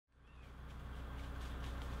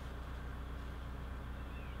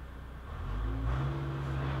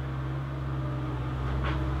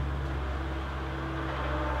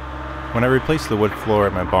When I replaced the wood floor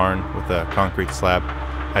at my barn with a concrete slab,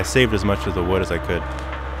 I saved as much of the wood as I could.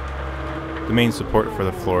 The main support for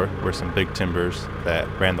the floor were some big timbers that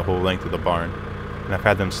ran the whole length of the barn, and I've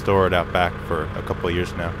had them stored out back for a couple of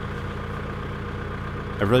years now.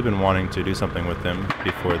 I've really been wanting to do something with them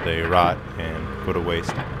before they rot and go to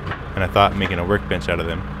waste, and I thought making a workbench out of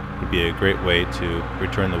them would be a great way to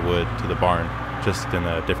return the wood to the barn, just in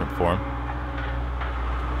a different form.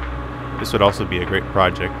 This would also be a great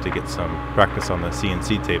project to get some practice on the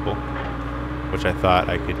CNC table, which I thought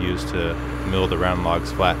I could use to mill the round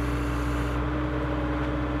logs flat.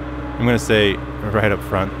 I'm going to say right up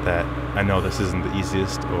front that I know this isn't the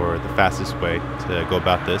easiest or the fastest way to go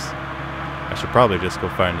about this. I should probably just go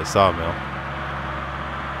find a sawmill.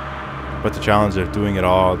 But the challenge of doing it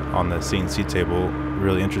all on the CNC table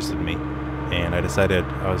really interested me, and I decided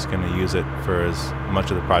I was going to use it for as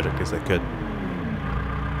much of the project as I could.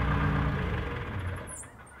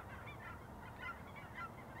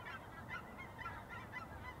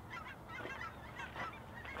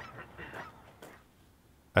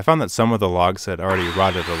 I found that some of the logs had already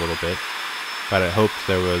rotted a little bit, but I hoped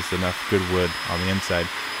there was enough good wood on the inside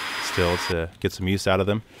still to get some use out of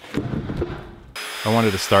them. I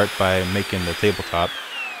wanted to start by making the tabletop,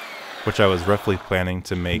 which I was roughly planning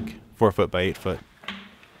to make 4 foot by 8 foot,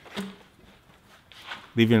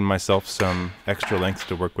 leaving myself some extra length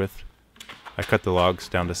to work with. I cut the logs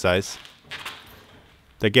down to size.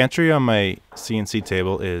 The gantry on my CNC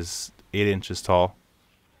table is 8 inches tall,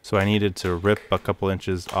 so I needed to rip a couple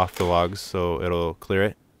inches off the logs so it'll clear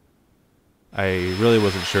it. I really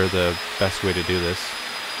wasn't sure the best way to do this,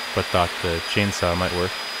 but thought the chainsaw might work.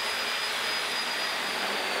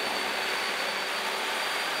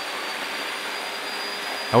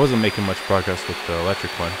 I wasn't making much progress with the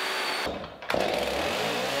electric one,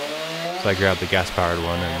 so I grabbed the gas-powered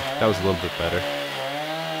one, and that was a little bit better.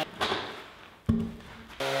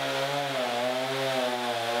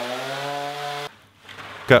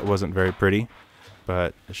 Cut wasn't very pretty,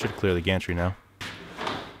 but it should clear the gantry now.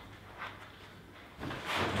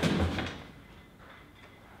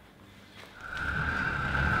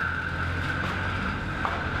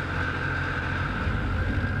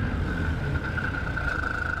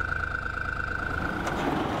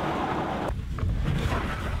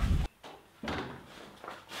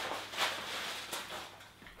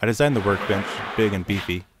 I designed the workbench big and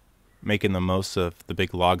beefy, making the most of the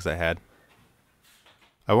big logs I had.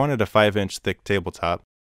 I wanted a 5-inch thick tabletop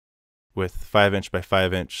with 5-inch by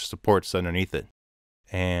 5-inch supports underneath it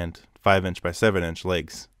and 5-inch by 7-inch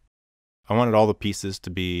legs. I wanted all the pieces to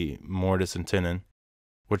be mortise and tenon,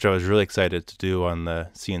 which I was really excited to do on the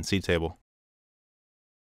CNC table.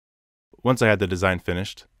 Once I had the design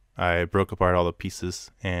finished, I broke apart all the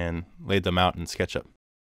pieces and laid them out in SketchUp.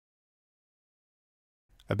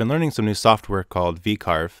 I've been learning some new software called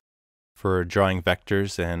VCarve for drawing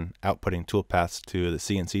vectors and outputting toolpaths to the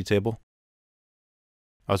CNC table.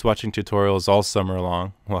 I was watching tutorials all summer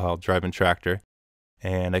long while driving tractor,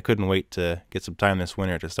 and I couldn't wait to get some time this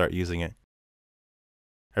winter to start using it.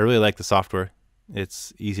 I really like the software.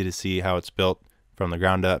 It's easy to see how it's built from the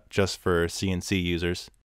ground up just for CNC users.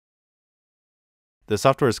 The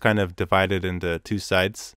software is kind of divided into 2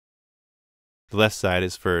 sides. The left side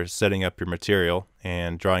is for setting up your material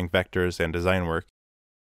and drawing vectors and design work.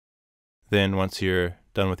 Then once you're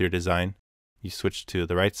done with your design, you switch to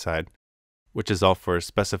the right side, which is all for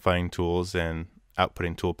specifying tools and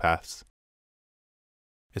outputting toolpaths.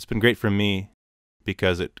 It's been great for me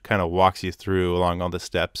because it kind of walks you through along all the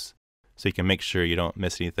steps so you can make sure you don't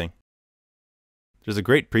miss anything. There's a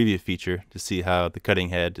great preview feature to see how the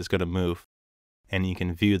cutting head is going to move, and you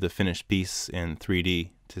can view the finished piece in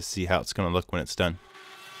 3D to see how it's going to look when it's done.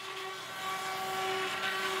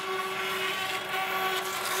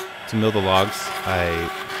 To mill the logs, I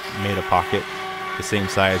made a pocket the same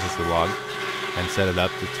size as the log and set it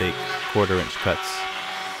up to take 1/4-inch cuts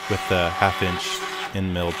with the 1/2-inch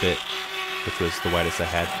end mill bit, which was the widest I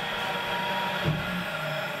had.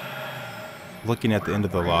 Looking at the end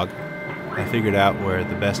of the log, I figured out where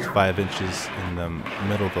the best 5 inches in the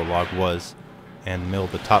middle of the log was and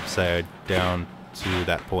milled the top side down to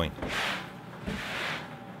that point.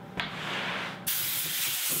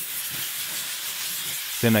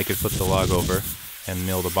 Then I could flip the log over and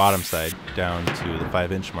mill the bottom side down to the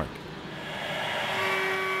 5-inch mark.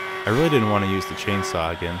 I really didn't want to use the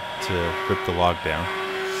chainsaw again to rip the log down.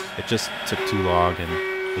 It just took too long and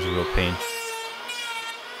was a real pain.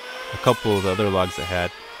 A couple of the other logs I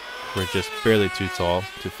had were just barely too tall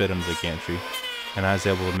to fit into the gantry, and I was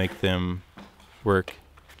able to make them work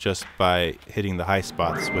just by hitting the high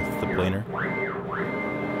spots with the planer.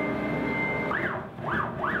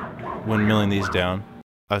 when milling these down,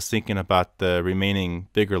 I was thinking about the remaining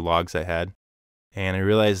bigger logs I had, and I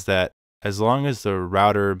realized that as long as the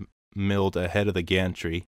router milled ahead of the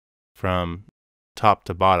gantry from top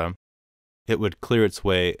to bottom, it would clear its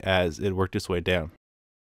way as it worked its way down.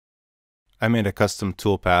 I made a custom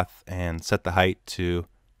toolpath and set the height to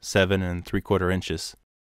 7 3/4 inches,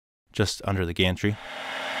 just under the gantry.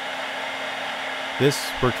 This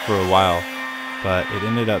worked for a while, but it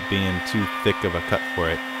ended up being too thick of a cut for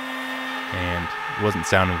it, and it wasn't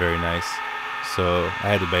sounding very nice, so I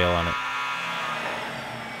had to bail on it.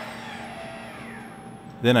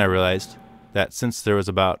 Then I realized that since there was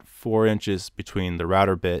about 4 inches between the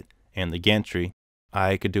router bit and the gantry,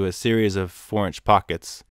 I could do a series of 4-inch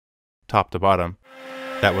pockets, top to bottom,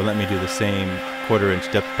 that would let me do the same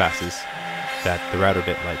 1/4-inch depth passes that the router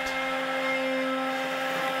bit liked.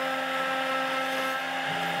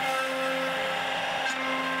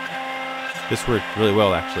 This worked really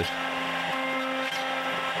well, actually.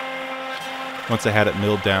 Once I had it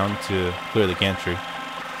milled down to clear the gantry,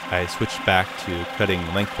 I switched back to cutting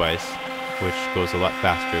lengthwise, which goes a lot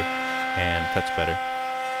faster and cuts better.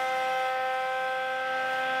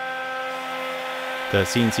 The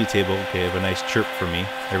CNC table gave a nice chirp for me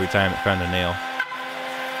every time it found a nail.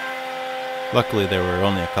 Luckily, there were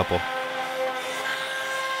only a couple.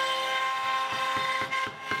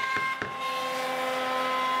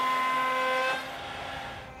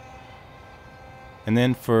 And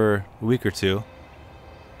then for a week or two,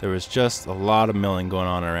 there was just a lot of milling going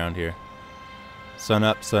on around here. Sun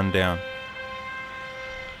up, sun down.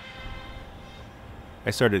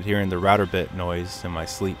 I started hearing the router bit noise in my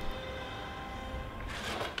sleep.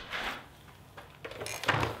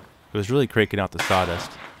 It was really cranking out the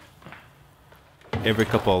sawdust. Every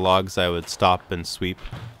couple of logs I would stop and sweep,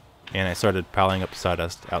 and I started piling up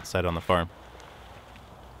sawdust outside on the farm.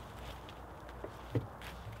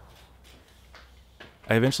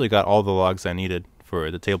 I eventually got all the logs I needed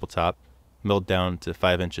for the tabletop, milled down to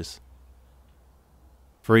 5 inches.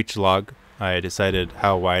 For each log, I decided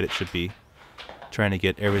how wide it should be, trying to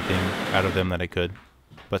get everything out of them that I could,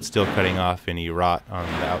 but still cutting off any rot on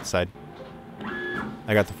the outside.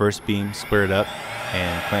 I got the first beam squared up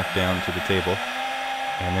and clamped down to the table,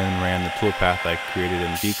 and then ran the toolpath I created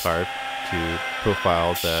in V-carve to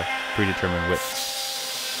profile the predetermined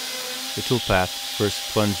width. The toolpath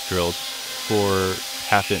first plunge drilled 4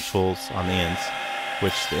 half-inch holes on the ends,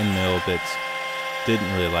 which the end mill bits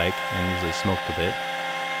didn't really like and usually smoked a bit.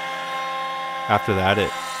 After that,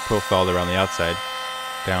 it profiled around the outside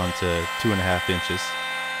down to 2.5 inches,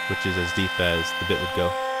 which is as deep as the bit would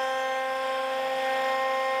go.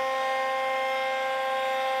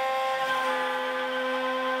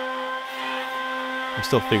 I'm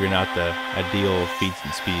still figuring out the ideal feeds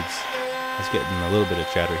and speeds. I was getting a little bit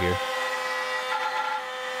of chatter here.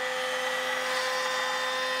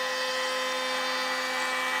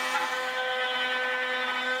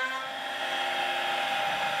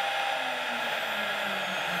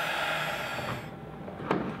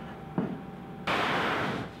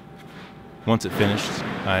 Once it finished,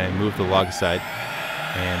 I moved the log aside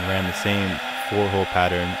and ran the same 4-hole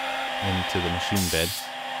pattern into the machine bed.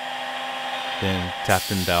 Then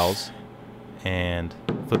tapped in dowels and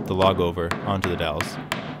flipped the log over onto the dowels,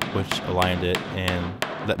 which aligned it and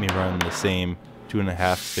let me run the same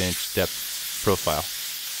 2.5-inch depth profile,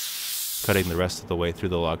 cutting the rest of the way through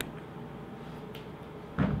the log.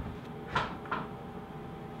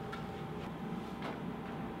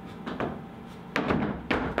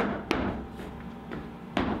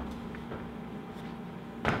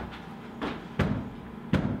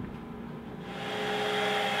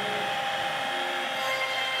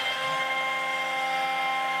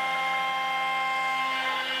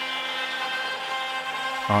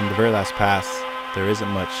 On the very last pass, there isn't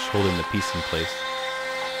much holding the piece in place,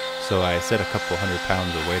 so I set a couple 100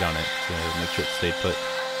 pounds of weight on it to make sure it stayed put.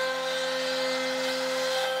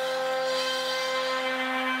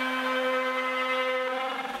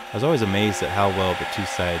 I was always amazed at how well the two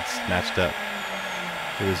sides matched up.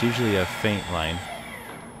 It was usually a faint line,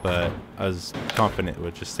 but I was confident it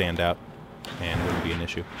would just stand out and wouldn't be an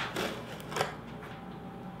issue.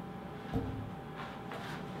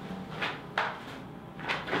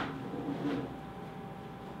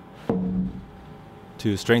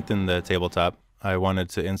 To strengthen the tabletop, I wanted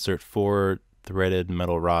to insert 4 threaded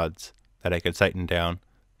metal rods that I could tighten down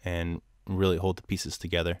and really hold the pieces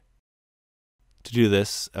together. To do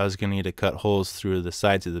this, I was going to need to cut holes through the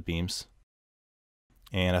sides of the beams,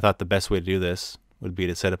 and I thought the best way to do this would be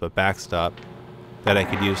to set up a backstop that I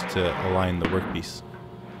could use to align the workpiece.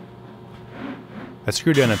 I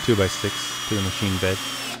screwed down a 2x6 to the machine bed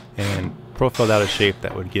and profiled out a shape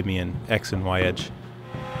that would give me an X and Y edge.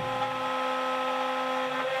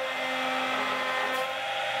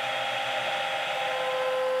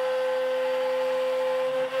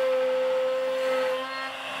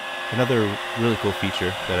 Another really cool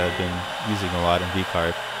feature that I've been using a lot in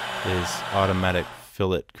VCarve is automatic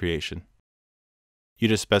fillet creation. You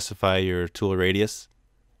just specify your tool radius,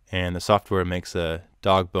 and the software makes a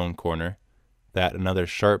dog bone corner that another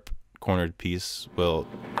sharp cornered piece will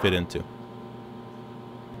fit into.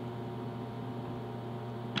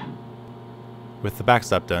 With the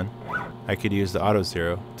backstop done, I could use the auto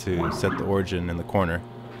zero to set the origin in the corner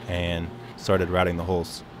and started routing the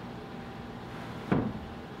holes.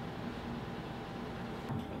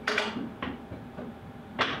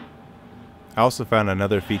 I also found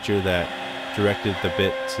another feature that directed the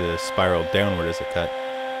bit to spiral downward as it cut,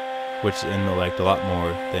 which end mill liked a lot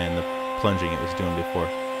more than the plunging it was doing before.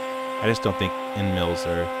 I just don't think end mills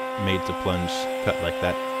are made to plunge cut like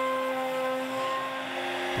that.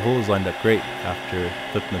 The holes lined up great after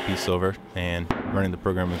flipping the piece over and running the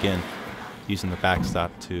program again, using the backstop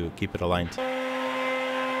to keep it aligned.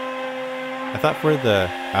 I thought for the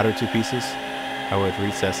outer two pieces, I would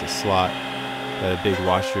recess a slot, a big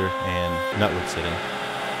washer and nut would sit in,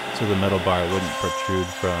 so the metal bar wouldn't protrude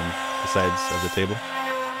from the sides of the table.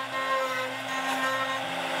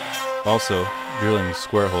 Also, drilling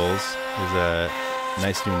square holes is a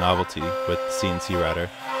nice new novelty with the CNC router,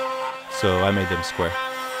 so I made them square.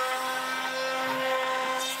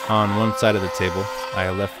 On one side of the table, I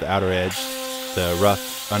left the outer edge, the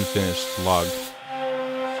rough, unfinished log,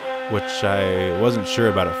 which I wasn't sure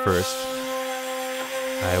about at first.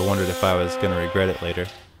 I wondered if I was going to regret it later,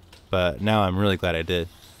 but now I'm really glad I did.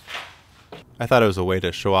 I thought it was a way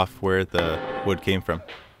to show off where the wood came from.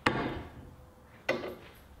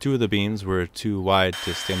 Two of the beams were too wide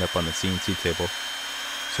to stand up on the CNC table,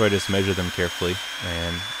 so I just measured them carefully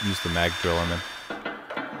and used the mag drill on them.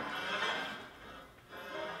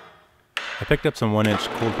 I picked up some 1-inch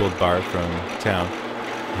cold rolled bar from town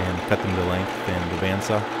and cut them to length in the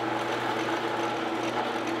bandsaw.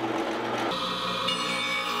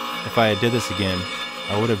 If I did this again,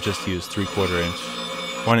 I would have just used 3/4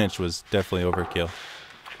 inch. 1 inch was definitely overkill.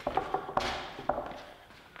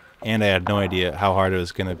 And I had no idea how hard it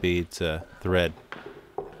was going to be to thread.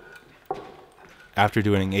 After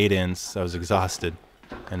doing 8 ends, I was exhausted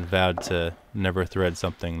and vowed to never thread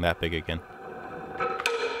something that big again.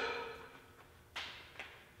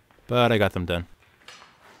 But I got them done.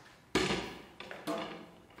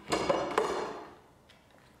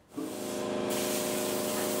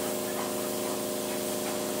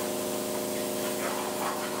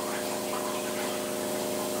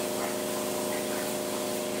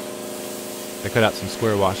 I cut out some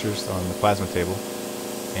square washers on the plasma table,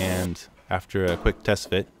 and after a quick test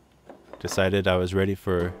fit, decided I was ready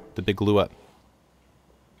for the big glue up.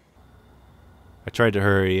 I tried to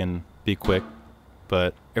hurry and be quick,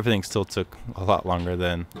 but everything still took a lot longer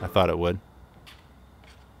than I thought it would.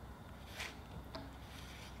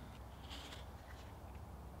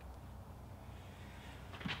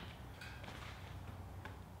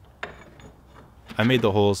 I made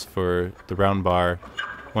the holes for the round bar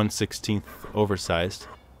 1/16 oversized,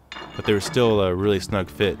 but they were still a really snug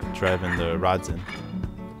fit driving the rods in.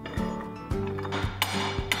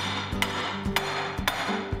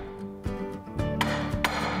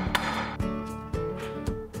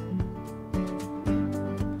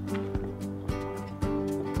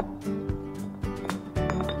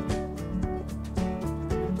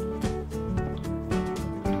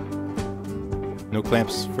 No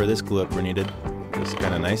clamps for this glue up were needed, which is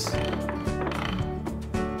kind of nice.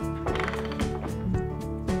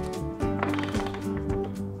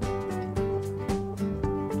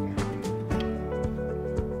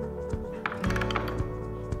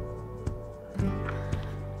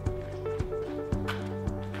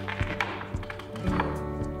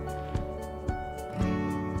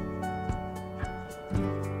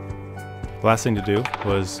 The last thing to do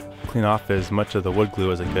was clean off as much of the wood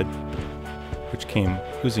glue as I could, which came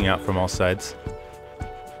oozing out from all sides.